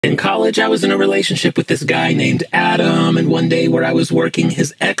In college, I was in a relationship with this guy named Adam, and one day where I was working,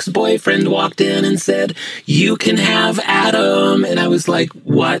 his ex-boyfriend walked in and said, "You can have Adam." And I was like,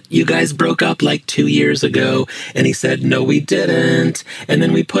 "What? You guys broke up like 2 years ago?" And he said, "No, we didn't." And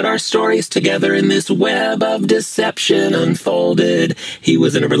then we put our stories together and this web of deception unfolded. He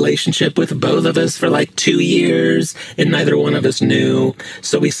was in a relationship with both of us for like 2 years, and neither one of us knew.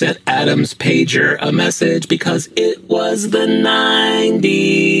 So we sent Adam's pager a message because it was the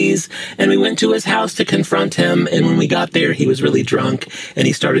 90s. And we went to his house to confront him, and when we got there, he was really drunk, and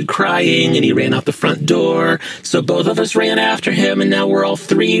he started crying, and he ran out the front door. So both of us ran after him, and now we're all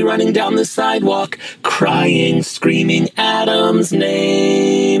three running down the sidewalk, crying, screaming Adam's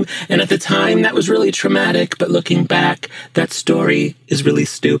name. And at the time, that was really traumatic, but looking back, that story is really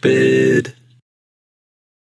stupid.